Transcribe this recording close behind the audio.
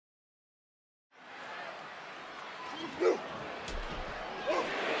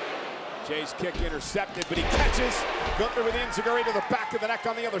Jay's kick intercepted, but he catches Gunther with the enziguri to the back of the neck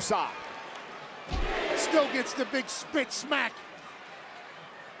on the other side. Still gets the big spit smack.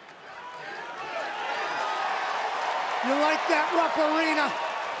 You like that, Rupp Arena?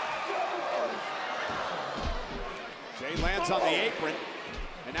 Jay lands on the apron,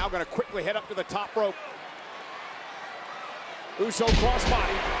 and now going to quickly head up to the top rope. Uso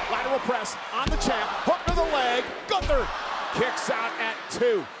crossbody, lateral press on the champ, hook to the leg. Gunther kicks out at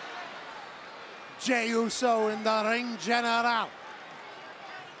 2. Jey Uso in the ring general.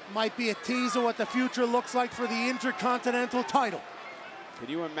 Might be a teaser what the future looks like for the Intercontinental title. Can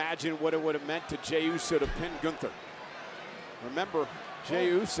you imagine what it would have meant to Jey Uso to pin Gunther? Remember, Jey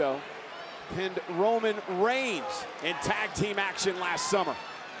Uso pinned Roman Reigns in tag team action last summer.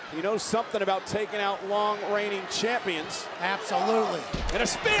 He knows something about taking out long reigning champions. Absolutely. And a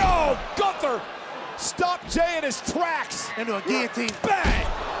spin. Oh, Gunther stopped Jey in his tracks. Into a guillotine. Bang!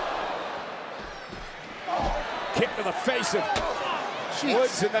 Kick to the face of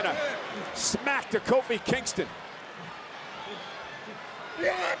Woods, and then a smack to Kofi Kingston.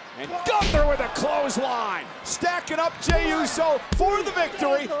 And Gunther with a clothesline, stacking up Jey Uso for the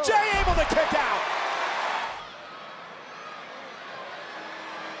victory. Jey able to kick out.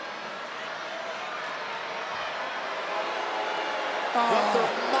 Gunther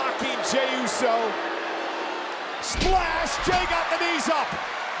mocking Jey Uso. Splash, Jey got the knees up.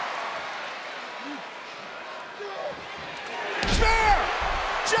 Spear!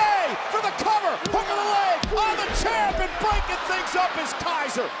 Jey for the cover, hook of the leg on the champ, and breaking things up is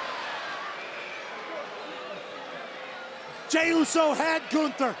Kaiser. Jey Uso had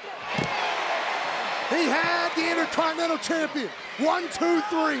Gunther. He had the Intercontinental Champion. 1, 2,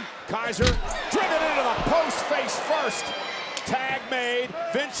 3. Kaiser driven into the post face first. Tag made,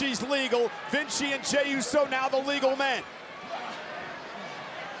 Vinci's legal. Vinci and Jey Uso now the legal men.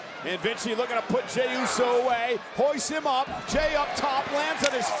 And Vinci looking to put Jey Uso away, hoists him up, Jey up top, lands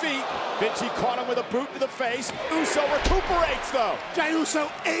on his feet. Vinci caught him with a boot to the face. Uso recuperates though. Jey Uso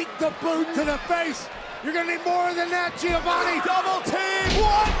ate the boot to the face. You're gonna need more than that, Giovanni. Double team,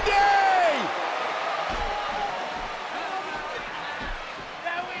 1 day!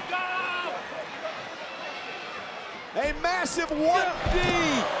 There we go! A massive 1D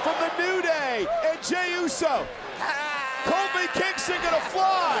from the New Day and Jey Uso. Kofi Kingston gonna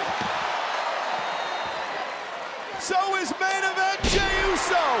fly. So is main event Jey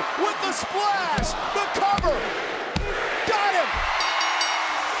Uso with the splash, the cover. Got him.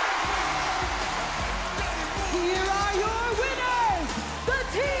 Here are your winners, the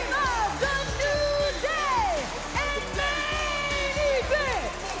team of the New Day and main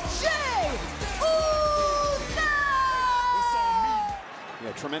event, Jey Uso.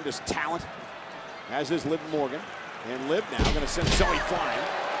 Yeah, tremendous talent, as is Liv Morgan. And Liv now going to send Zoe flying.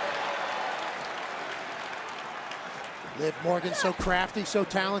 Liv Morgan so crafty, so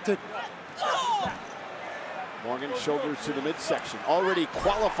talented. Morgan shoulders to the midsection. Already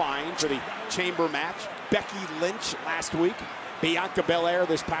qualifying for the chamber match. Becky Lynch last week. Bianca Belair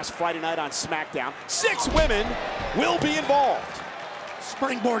this past Friday night on SmackDown. 6 women will be involved.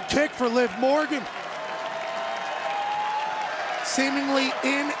 Springboard kick for Liv Morgan. Seemingly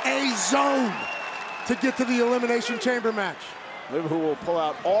in a zone to get to the Elimination Chamber match. Liv, who will pull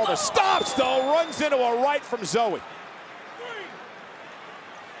out all the stops though, runs into a right from Zoe.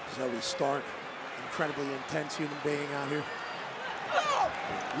 Zoe Stark, incredibly intense human being out here.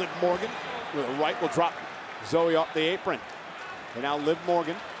 Liv Morgan with a right will drop Zoe off the apron. And now Liv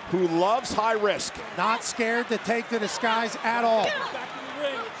Morgan, who loves high risk. Not scared to take to the skies at all.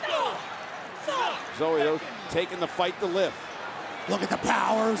 Zoe though taking the fight to Liv. Look at the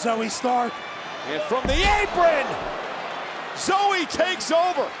power of Zoe Stark. And from the apron, Zoe takes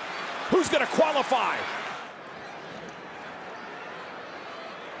over. Who's gonna qualify?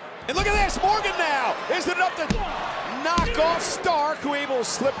 And look at this, Morgan now. Is it enough to knock off Stark, who able to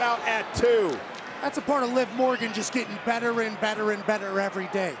slip out at 2? That's a part of Liv Morgan just getting better and better and better every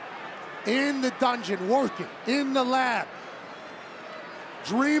day. In the dungeon, working, in the lab,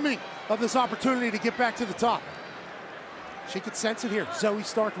 dreaming of this opportunity to get back to the top. She could sense it here. Zoe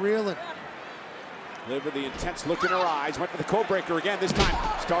Stark reeling. Liv with the intense look in her eyes, went for the code breaker again. This time,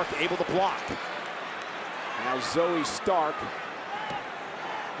 Stark able to block. Now Zoe Stark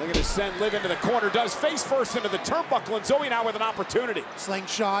looking to send Liv into the corner, does face first into the turnbuckle, and Zoe now with an opportunity.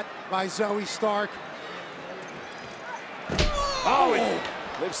 Slingshot by Zoe Stark. Oh, and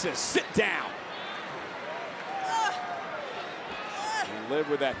Liv says, sit down. And Liv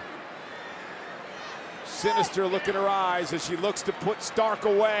with that sinister look in her eyes as she looks to put Stark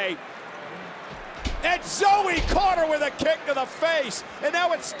away. And Zoe caught her with a kick to the face. And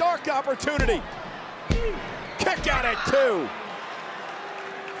now it's Stark opportunity. Kick out at 2.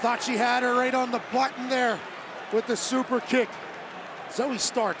 Thought she had her right on the button there with the super kick. Zoe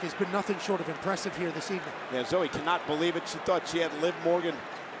Stark has been nothing short of impressive here this evening. Yeah, Zoe cannot believe it. She thought she had Liv Morgan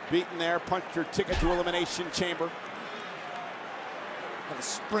beaten there, punched her ticket to Elimination Chamber. Had a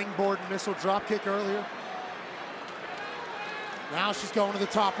springboard missile drop kick earlier. Now she's going to the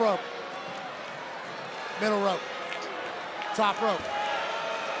top rope. Middle rope. Top rope.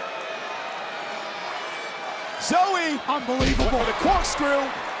 Zoe! Unbelievable. With a corkscrew,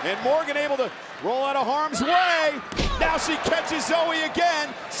 and Morgan able to roll out of harm's way. Now she catches Zoe again,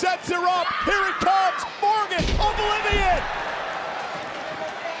 sets her up. Here it comes. Morgan, oblivion.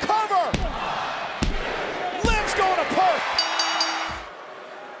 Cover. Liv's going to Perth.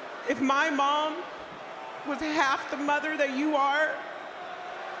 If my mom was half the mother that you are,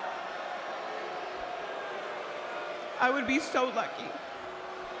 I would be so lucky.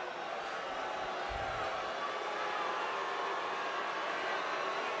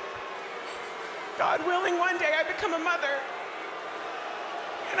 God willing, one day I become a mother,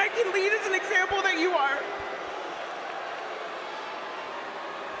 and I can lead as an example that you are.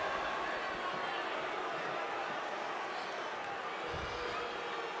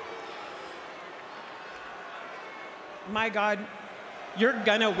 My God, you're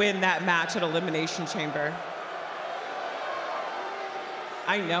gonna win that match at Elimination Chamber.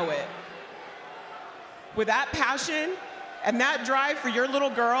 I know it. With that passion and that drive for your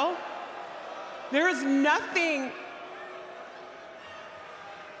little girl, there is nothing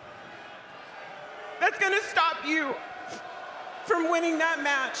that's gonna stop you from winning that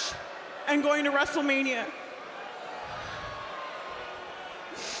match and going to WrestleMania.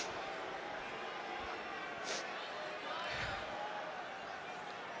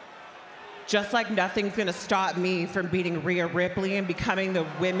 Just like nothing's gonna stop me from beating Rhea Ripley and becoming the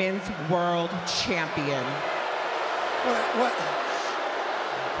Women's World Champion. What?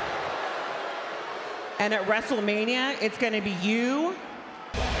 And at WrestleMania, it's gonna be you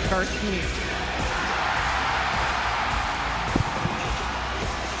versus me.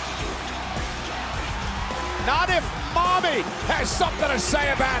 Not if Mommy has something to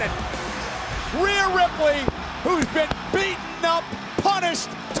say about it. Rhea Ripley, who's been beaten up, punished,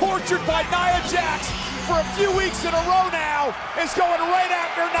 tortured by Nia Jax for a few weeks in a row now, is going right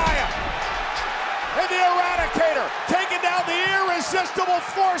after Nia. And the Eradicator taking down the irresistible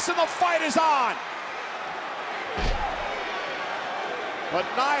force, and the fight is on. But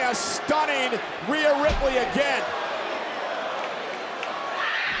Nia stunning Rhea Ripley again.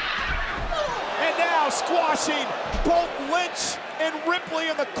 And now squashing both Lynch and Ripley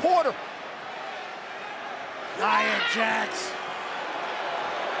in the corner. Nia Jax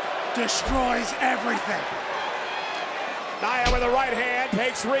destroys everything. Nia with the right hand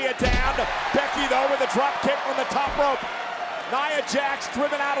takes Rhea down. Becky, though, with a drop kick from the top rope. Nia Jax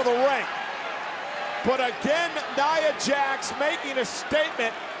driven out of the ring. But again, Nia Jax making a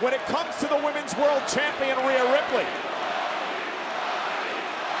statement when it comes to the Women's World Champion, Rhea Ripley.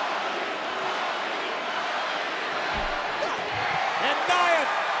 And Nia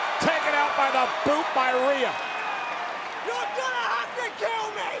taken out by the boot by Rhea. You're gonna have to kill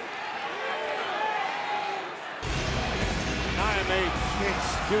me! Nia may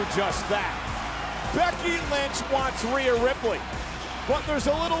do just that. Becky Lynch wants Rhea Ripley, but there's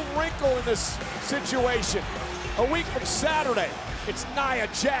a little wrinkle in this situation. A week from Saturday, it's Nia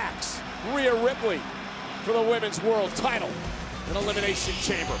Jax, Rhea Ripley for the Women's World title in Elimination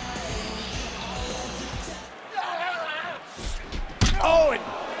Chamber. Oh, and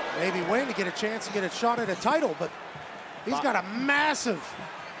Maybe Wayne to get a chance to get a shot at a title, but he's got a massive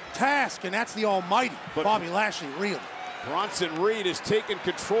task, and that's the almighty Bobby Lashley, really. Bronson Reed has taken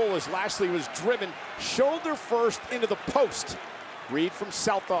control as Lashley was driven shoulder first into the post. Reed from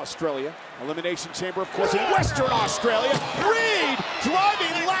South Australia. Elimination Chamber, of course, in Western Australia. Reed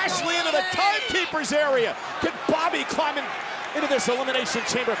driving Lashley into the timekeeper's area. Can Bobby climb into this Elimination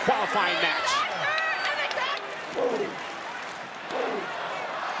Chamber qualifying match?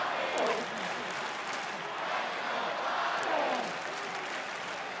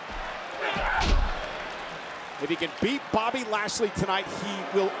 If he can beat Bobby Lashley tonight,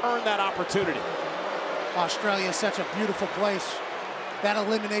 he will earn that opportunity. Australia is such a beautiful place. That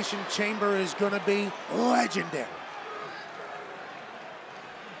Elimination Chamber is going to be legendary.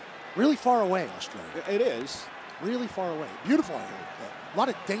 Really far away, Australia. It is. Really far away. Beautiful, I heard. A lot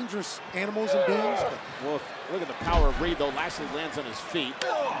of dangerous animals and beings. But Well, look at the power of Reed, though. Lashley lands on his feet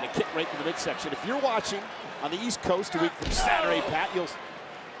and a kick right in the midsection. If you're watching on the East Coast a week from Saturday, Pat, you'll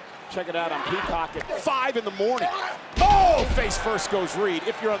Check it out on Peacock at 5 in the morning. Oh, face first goes Reed.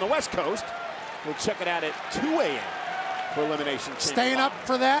 If you're on the West Coast, we'll check it out at 2 a.m. for Elimination Chamber. Staying up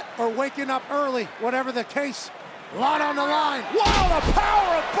for that or waking up early, whatever the case. A lot on the line. Wow, the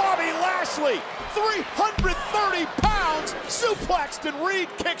power of Bobby Lashley. 330 pounds, suplexed, and Reed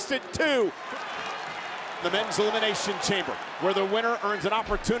kicks it too. The Men's Elimination Chamber, where the winner earns an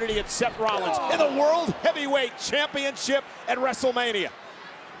opportunity at Seth Rollins in the World Heavyweight Championship at WrestleMania.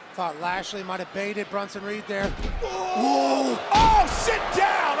 Thought Lashley might have baited Bronson Reed there. Oh, sit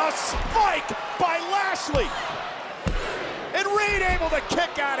down! A spike by Lashley. And Reed able to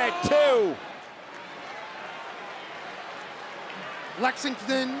kick out at 2.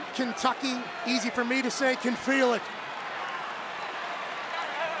 Lexington, Kentucky, easy for me to say, can feel it.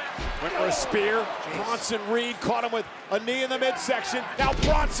 Went for a spear. Bronson Reed caught him with a knee in the midsection. Now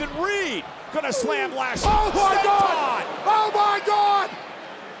Bronson Reed gonna slam Lashley. Oh my God! Oh my God!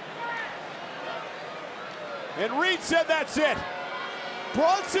 And Reed said that's it.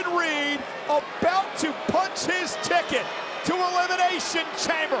 Bronson Reed about to punch his ticket to Elimination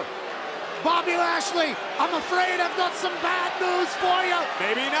Chamber. Bobby Lashley, I'm afraid I've got some bad news for you.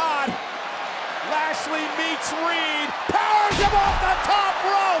 Maybe not. Lashley meets Reed, powers him off the top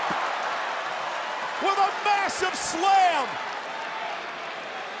rope with a massive slam.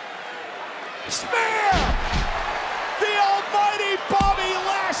 Spear! The almighty Bobby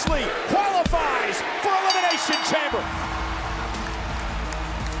Lashley qualifies for Elimination Chamber.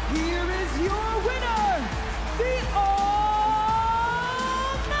 Here is your winner, the almighty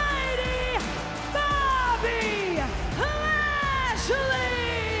Bobby Lashley!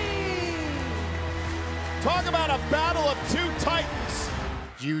 Talk about a battle of two titans.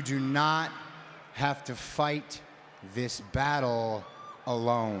 You do not have to fight this battle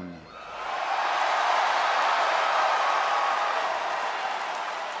alone.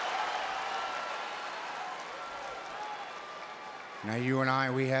 Now, you and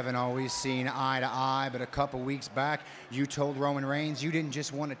I, we haven't always seen eye to eye, but a couple weeks back, you told Roman Reigns you didn't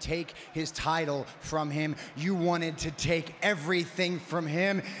just want to take his title from him, you wanted to take everything from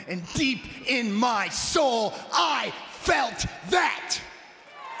him, and deep in my soul, I felt that.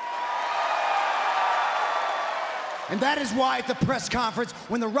 And that is why at the press conference,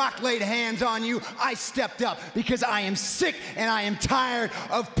 when The Rock laid hands on you, I stepped up, because I am sick and I am tired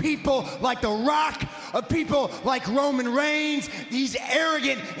of people like The Rock, of people like Roman Reigns, these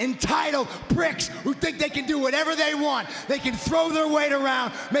arrogant, entitled pricks who think they can do whatever they want. They can throw their weight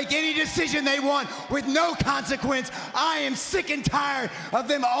around, make any decision they want with no consequence. I am sick and tired of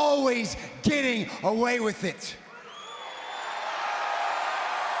them always getting away with it.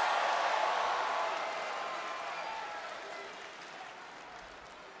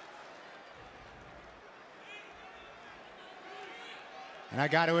 And I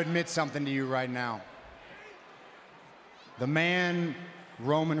got to admit something to you right now. The man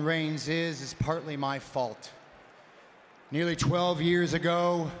Roman Reigns is partly my fault. Nearly 12 years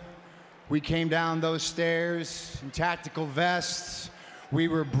ago, we came down those stairs in tactical vests. We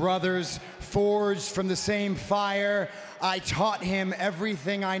were brothers, forged from the same fire. I taught him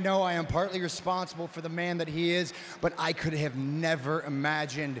everything I know. I am partly responsible for the man that he is, but I could have never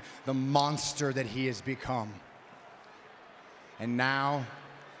imagined the monster that he has become. And now,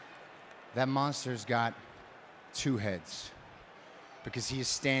 that monster's got 2 heads, because he is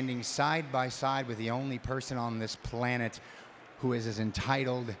standing side by side with the only person on this planet who is as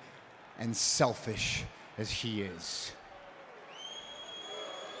entitled and selfish as he is.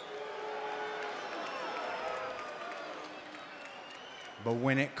 But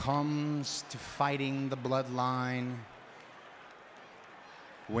when it comes to fighting the bloodline,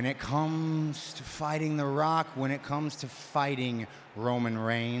 when it comes to fighting The Rock, when it comes to fighting Roman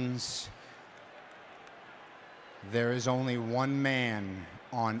Reigns, there is only one man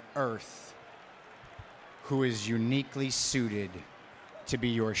on earth who is uniquely suited to be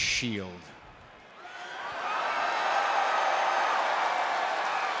your shield.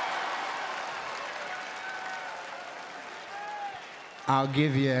 I'll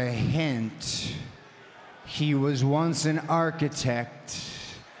give you a hint. He was once an architect.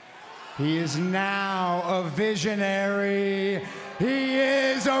 He is now a visionary. He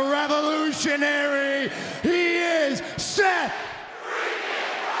is a revolutionary. He is Seth.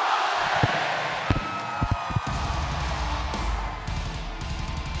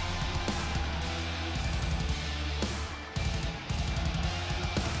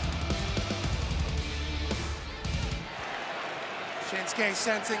 Shinsuke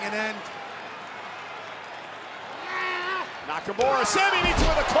sensing an end. Nakamura, Sammy meets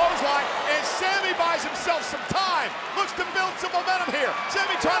with a clothesline, and Sammy buys himself some time. Looks to build some momentum here.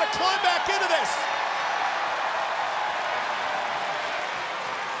 Sammy trying to climb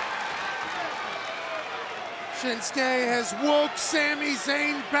Shinsuke has woke Sami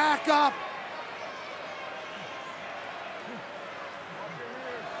Zayn back up.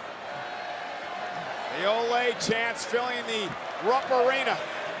 The Ole chants filling the Rupp Arena.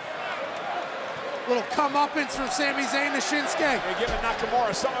 Little comeuppance from Sami Zayn to Shinsuke. They're giving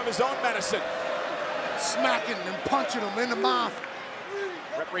Nakamura some of his own medicine. Smacking and punching him in the mouth.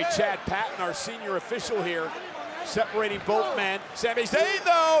 Referee Chad Patton, our senior official here, separating both men. Sami Zayn,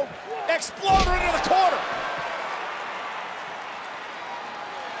 though, exploder into the corner.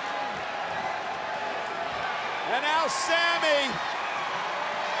 And now Sami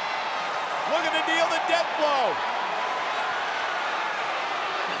looking to deal the death blow.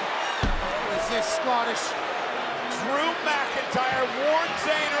 What is this, Scottish? Drew McIntyre warned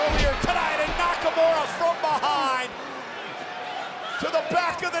Zayn earlier tonight, and Nakamura from behind to the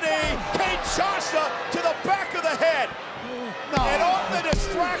back of the knee. Kinshasa to the back of the head. No. And on the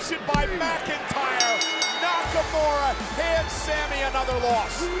distraction by McIntyre, Nakamura hands Sami another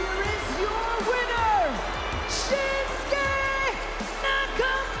loss. Here is your winner, Shinsuke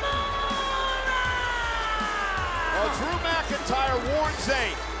Nakamura! Well, Drew McIntyre warned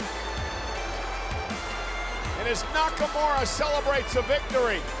Zayn. And as Nakamura celebrates a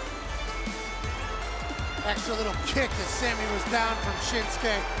victory. Extra little kick as Sami was down from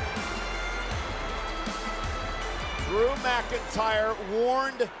Shinsuke. Drew McIntyre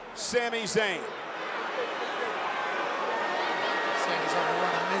warned Sami Zayn. Sami's on a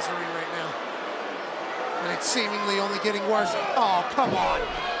run of misery right now. And it's seemingly only getting worse. Oh, come on.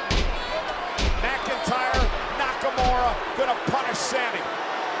 McIntyre, Nakamura gonna punish Sami.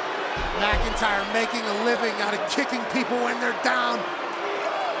 McIntyre making a living out of kicking people when they're down,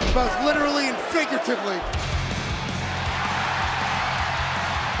 both literally and figuratively.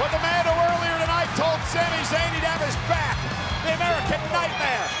 But the man who earlier tonight told Sami Zayn he'd have his back, the American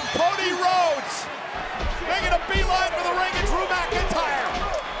Nightmare, Cody Rhodes, making a beeline for the ring, and Drew McIntyre.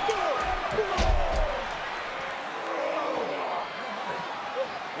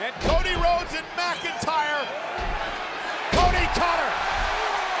 And Cody Rhodes and McIntyre. Cody Cutter.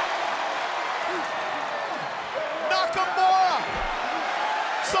 Nakamura.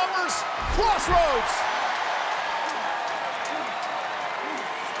 Summers Crossroads.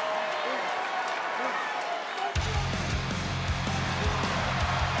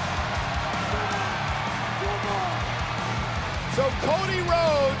 So Cody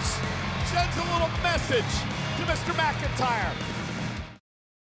Rhodes sends a little message to Mr. McIntyre.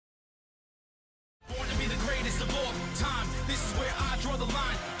 Born to be the greatest of all time. This is where I draw the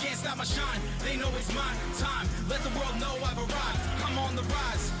line. Can't stop my shine. They know it's my time. Let the world know I've arrived. I'm on the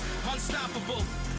rise. Unstoppable.